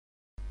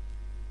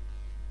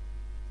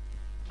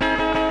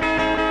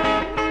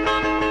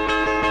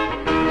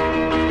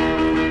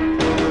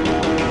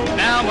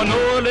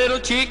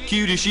chick,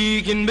 cute as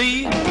she can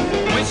be.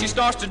 When she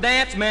starts to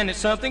dance, man, it's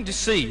something to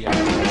see.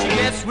 She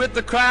gets with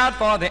the crowd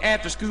for the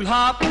after-school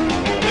hop.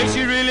 Then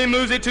she really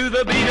moves it to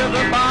the beat of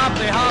the bop.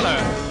 They holler,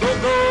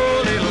 go,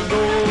 go, little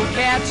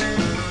go-cat.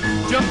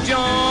 Jump,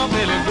 jump,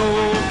 little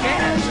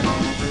go-cat.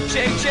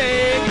 Shake,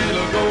 shake,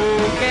 little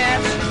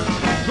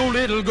go-cat. Go,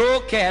 little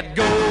go-cat,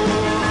 go.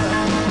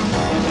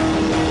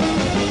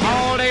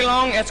 All day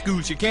long at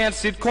school she can't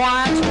sit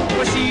quiet,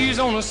 but she's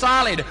on a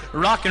solid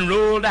rock and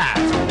roll diet.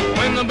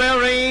 When the bell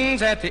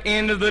rings at the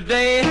end of the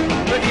day,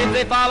 the kids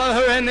they follow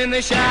her and then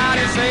they shout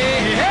and say,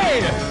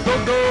 hey,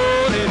 go,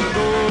 go, little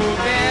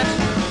go-cat.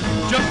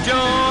 Jump,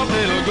 jump,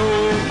 little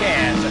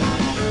go-cat.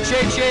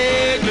 Shake,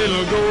 shake,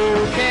 little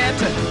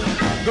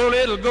go-cat. Go,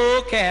 little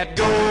go-cat,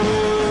 go.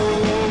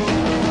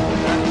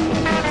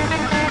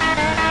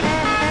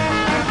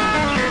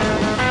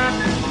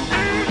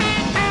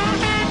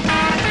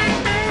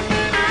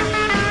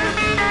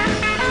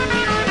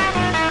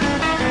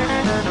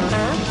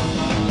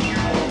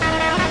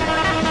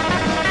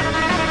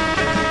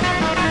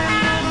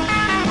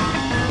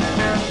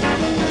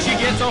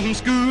 From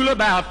school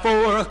about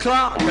 4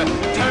 o'clock,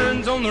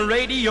 turns on the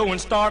radio and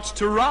starts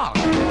to rock.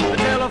 The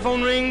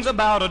telephone rings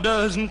about a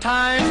dozen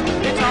times.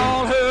 It's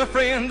all her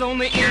friends on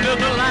the end of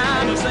the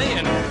line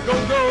saying, go,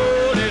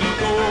 go, little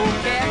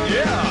go-cat,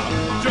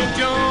 yeah. Jump,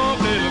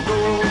 jump, little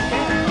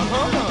go-cat,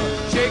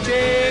 uh-huh. Shake,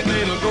 shake,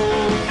 little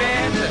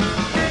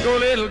go-cat. Go,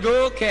 little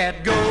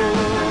go-cat, go.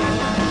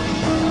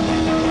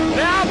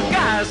 Now the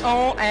guys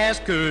all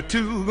ask her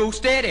to go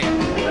steady.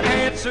 The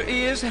answer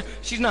is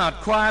she's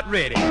not quite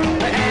ready.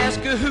 They ask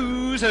her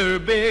who's her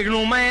big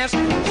romance. She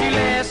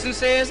laughs and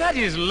says, I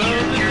just love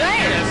to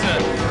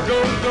dance.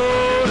 Go,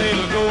 go,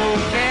 little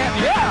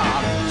go-cat,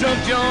 yeah.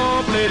 Jump,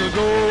 jump, little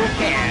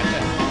go-cat.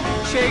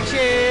 Shake,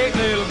 shake,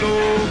 little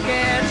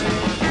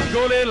go-cat.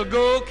 Go, little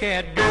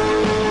go-cat,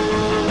 go.